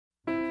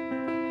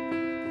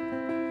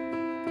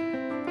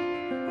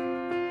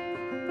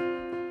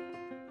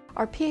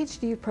Our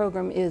PhD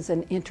program is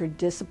an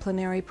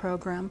interdisciplinary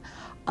program,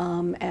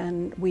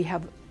 and we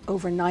have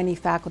over 90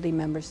 faculty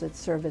members that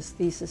serve as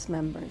thesis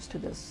members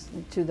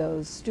to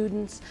those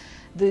students.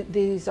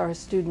 These are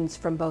students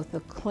from both the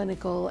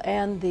clinical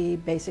and the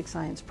basic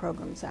science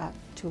programs at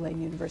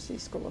Tulane University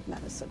School of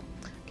Medicine.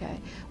 Okay.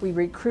 We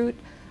recruit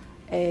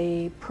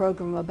a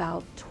program of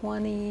about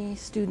 20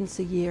 students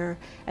a year,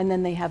 and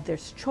then they have their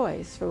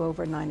choice for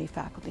over 90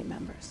 faculty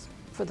members.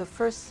 For the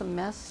first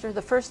semester,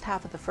 the first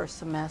half of the first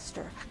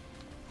semester,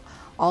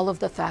 all of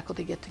the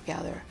faculty get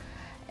together,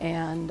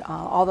 and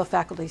all the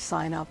faculty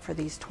sign up for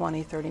these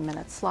 20,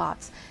 30-minute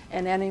slots,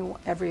 and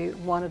every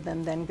one of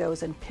them then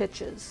goes and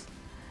pitches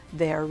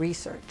their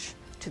research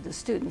to the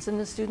students, and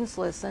the students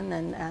listen,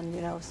 and you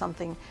know, if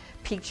something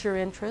piques your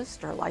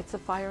interest or lights a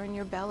fire in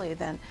your belly,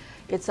 then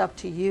it's up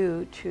to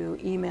you to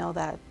email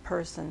that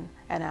person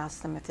and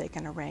ask them if they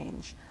can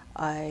arrange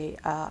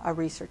a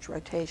research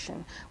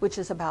rotation, which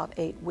is about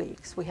 8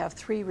 weeks. We have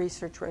 3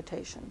 research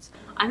rotations.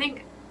 I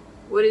think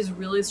what is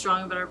really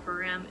strong about our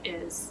program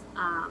is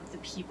the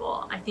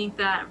people. I think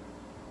that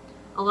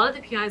a lot of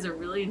the PIs are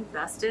really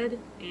invested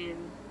in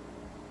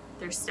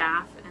their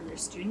staff and their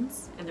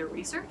students and their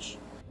research.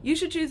 You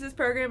should choose this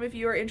program if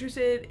you are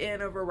interested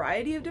in a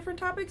variety of different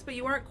topics, but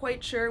you aren't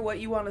quite sure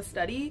what you want to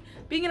study.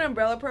 Being an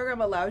umbrella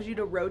program allows you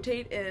to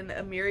rotate in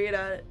a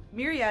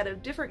myriad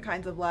of different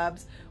kinds of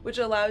labs, which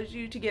allows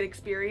you to get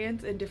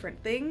experience in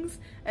different things,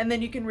 and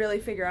then you can really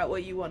figure out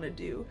what you want to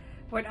do.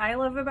 What I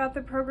love about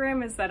the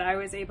program is that I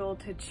was able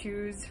to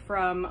choose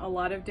from a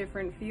lot of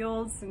different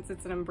fields, since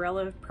it's an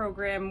umbrella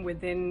program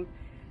within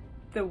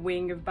the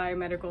wing of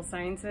Biomedical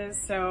Sciences.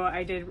 So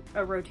I did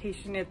a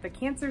rotation at the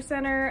Cancer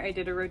Center, I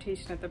did a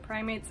rotation at the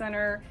Primate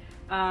Center,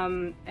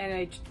 and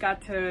I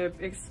got to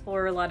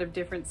explore a lot of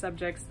different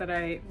subjects that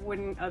I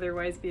wouldn't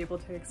otherwise be able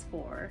to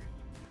explore.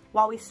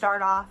 While we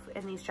start off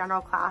in these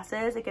general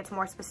classes, it gets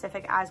more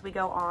specific as we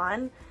go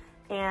on,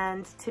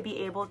 and to be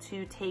able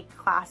to take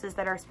classes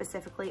that are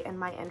specifically in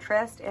my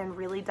interest and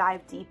really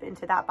dive deep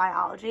into that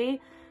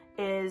biology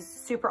is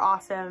super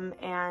awesome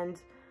and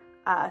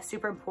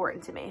super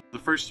important to me. The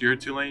first year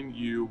at Tulane,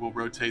 you will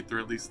rotate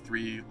through at least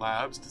 3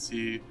 labs to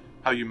see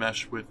how you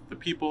mesh with the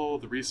people,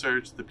 the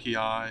research, the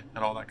PI,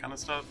 and all that kind of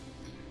stuff.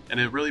 And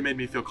it really made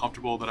me feel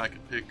comfortable that I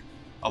could pick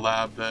a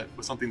lab that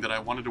was something that I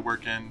wanted to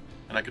work in,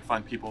 and I could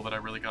find people that I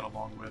really got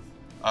along with,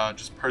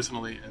 just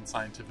personally and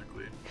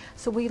scientifically.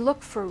 So we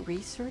look for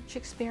research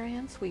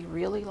experience. We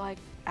really like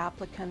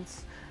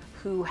applicants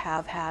who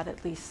have had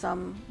at least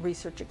some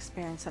research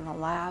experience in a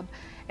lab,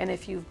 and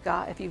if you've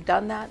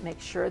done that,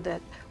 make sure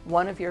that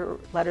one of your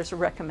letters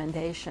of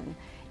recommendation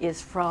is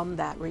from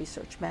that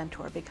research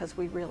mentor, because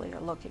we really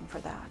are looking for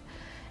that.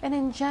 And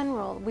in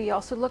general, we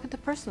also look at the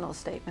personal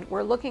statement.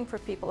 We're looking for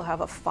people who have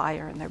a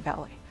fire in their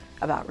belly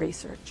about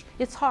research.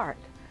 It's hard,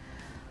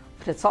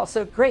 but it's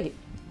also great.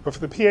 But for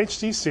the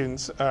PhD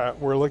students,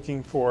 we're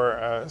looking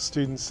for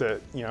students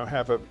that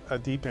have a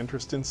deep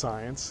interest in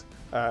science,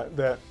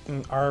 that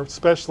are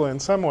special in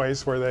some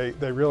ways, where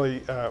they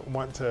really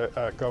want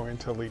to go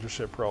into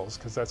leadership roles,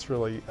 because that's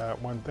really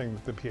one thing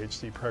that the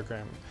PhD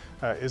program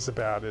is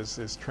about,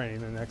 is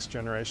training the next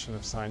generation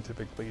of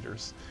scientific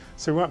leaders.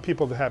 So we want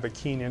people to have a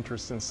keen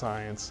interest in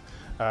science,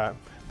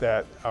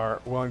 that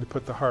are willing to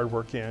put the hard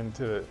work in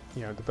to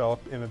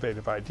develop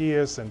innovative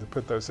ideas and to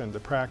put those into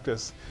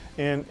practice,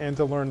 and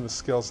to learn the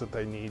skills that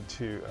they need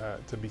to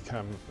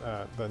become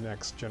the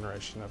next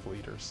generation of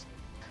leaders.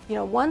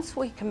 Once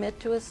we commit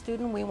to a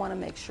student, we want to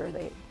make sure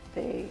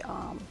they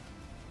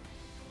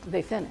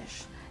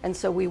finish. And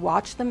so we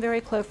watch them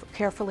very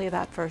carefully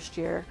that first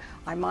year.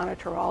 I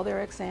monitor all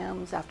their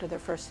exams after their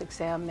first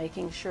exam,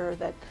 making sure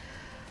that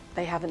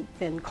they haven't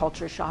been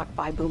culture shocked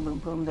by boom, boom,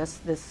 boom,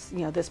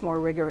 this more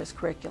rigorous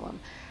curriculum.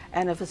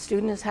 And if a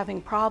student is having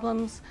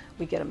problems,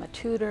 we get them a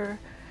tutor,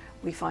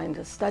 we find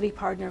a study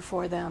partner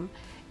for them.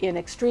 In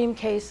extreme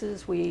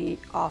cases, we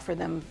offer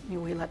them,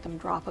 we let them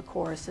drop a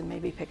course and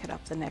maybe pick it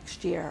up the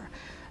next year.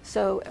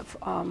 So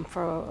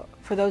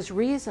for those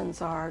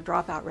reasons, our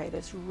dropout rate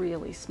is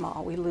really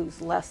small. We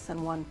lose less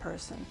than 1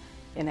 person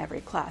in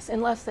every class,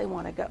 unless they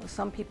want to go.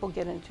 Some people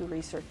get into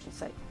research and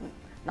say,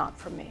 not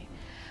for me.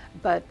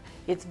 But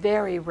it's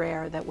very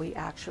rare that we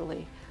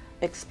actually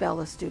expel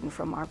a student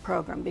from our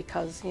program,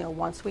 because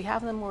once we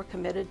have them, we're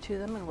committed to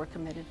them, and we're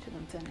committed to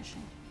them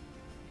finishing.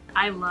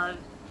 I love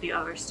the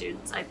other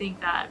students. I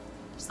think that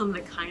some of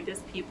the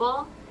kindest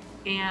people,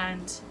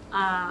 and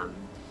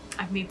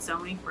I've made so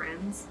many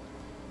friends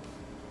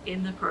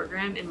in the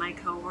program, in my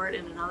cohort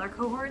and in other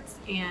cohorts,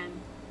 and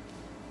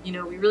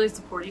we really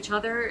support each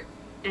other.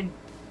 And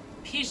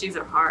PhDs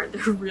are hard.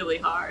 They're really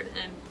hard,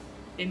 and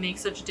it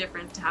makes such a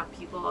difference to have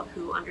people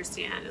who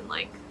understand and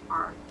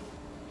are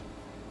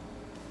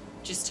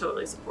just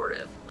totally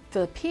supportive. For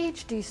the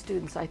PhD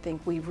students, I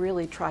think we've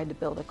really tried to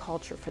build a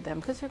culture for them,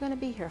 because they're going to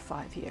be here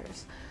 5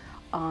 years.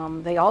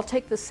 They all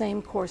take the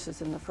same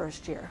courses in the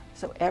first year,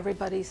 so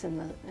everybody's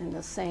in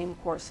the same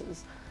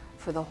courses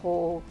for the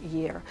whole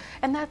year,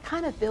 and that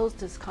kind of builds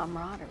this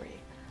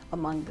camaraderie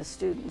among the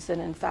students. And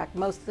in fact,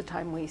 most of the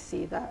time we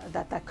see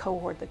that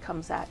cohort that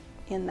comes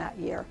in that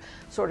year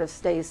sort of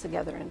stays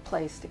together and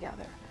plays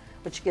together,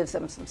 which gives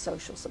them some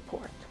social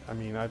support. I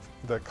mean,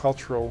 the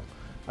cultural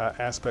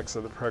aspects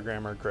of the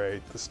program are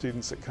great. The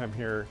students that come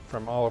here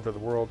from all over the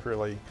world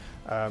really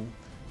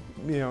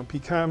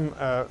become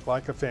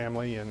like a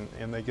family,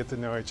 and they get to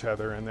know each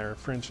other, and there are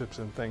friendships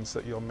and things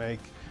that you'll make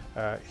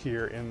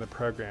here in the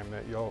program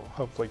that you'll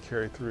hopefully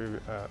carry through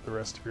the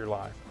rest of your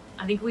life.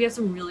 I think we have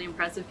some really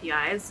impressive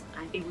PIs.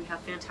 I think we have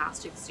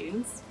fantastic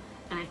students,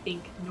 and I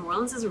think New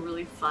Orleans is a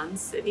really fun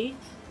city.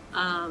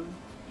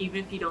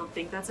 Even if you don't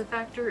think that's a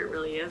factor, it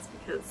really is,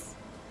 because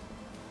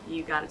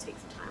you got to take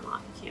some time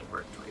off. You can't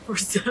work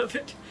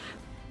 24/7.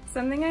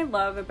 Something I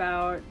love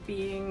about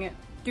doing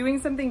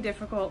something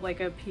difficult like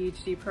a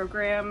PhD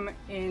program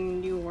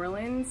in New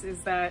Orleans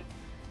is that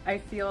I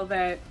feel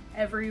that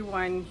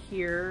everyone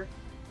here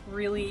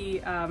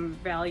really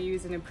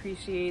values and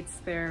appreciates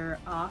their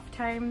off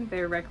time,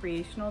 their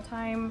recreational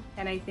time,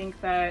 and I think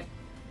that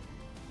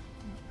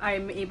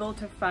I'm able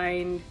to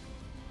find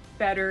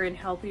better and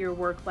healthier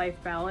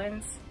work-life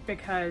balance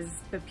because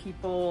the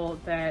people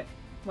that,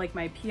 like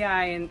my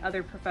PI and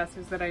other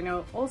professors that I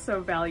know,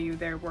 also value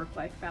their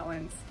work-life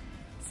balance.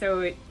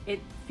 So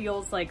it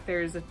feels like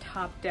there's a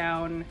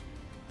top-down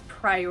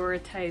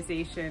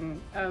prioritization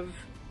of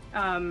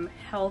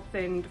health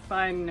and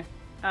fun,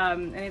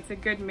 and it's a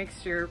good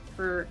mixture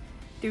for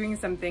doing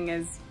something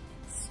as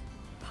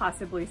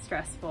possibly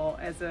stressful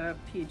as a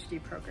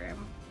PhD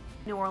program.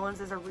 New Orleans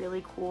is a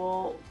really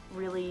cool,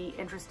 really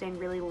interesting,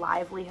 really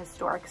lively,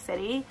 historic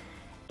city,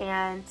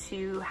 and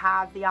to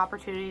have the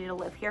opportunity to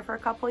live here for a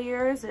couple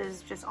years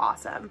is just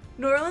awesome.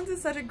 New Orleans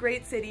is such a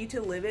great city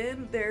to live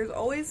in. There's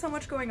always so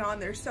much going on,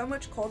 there's so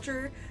much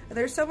culture, and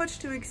there's so much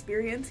to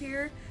experience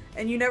here,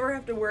 and you never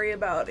have to worry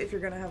about if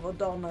you're gonna have a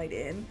dull night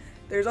in.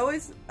 There's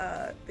always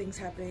things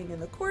happening in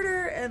the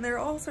quarter, and there are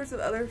all sorts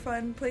of other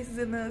fun places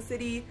in the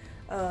city.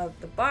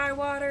 The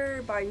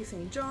Bywater, Bayou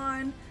St.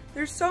 John.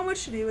 There's so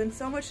much to do and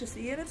so much to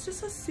see, and it's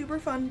just a super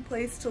fun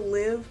place to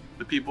live.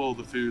 The people,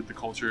 the food, the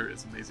culture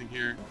is amazing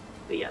here.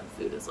 But yeah,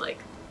 the food is like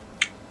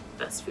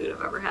best food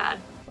I've ever had.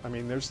 I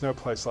mean, there's no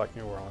place like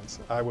New Orleans.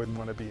 I wouldn't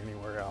want to be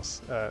anywhere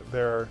else.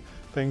 There are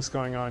things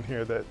going on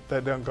here that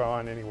don't go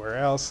on anywhere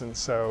else, and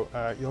so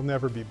you'll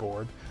never be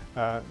bored.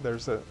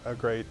 There's a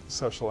great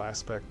social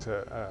aspect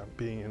to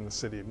being in the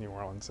city of New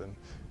Orleans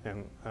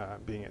and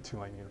being at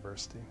Tulane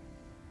University.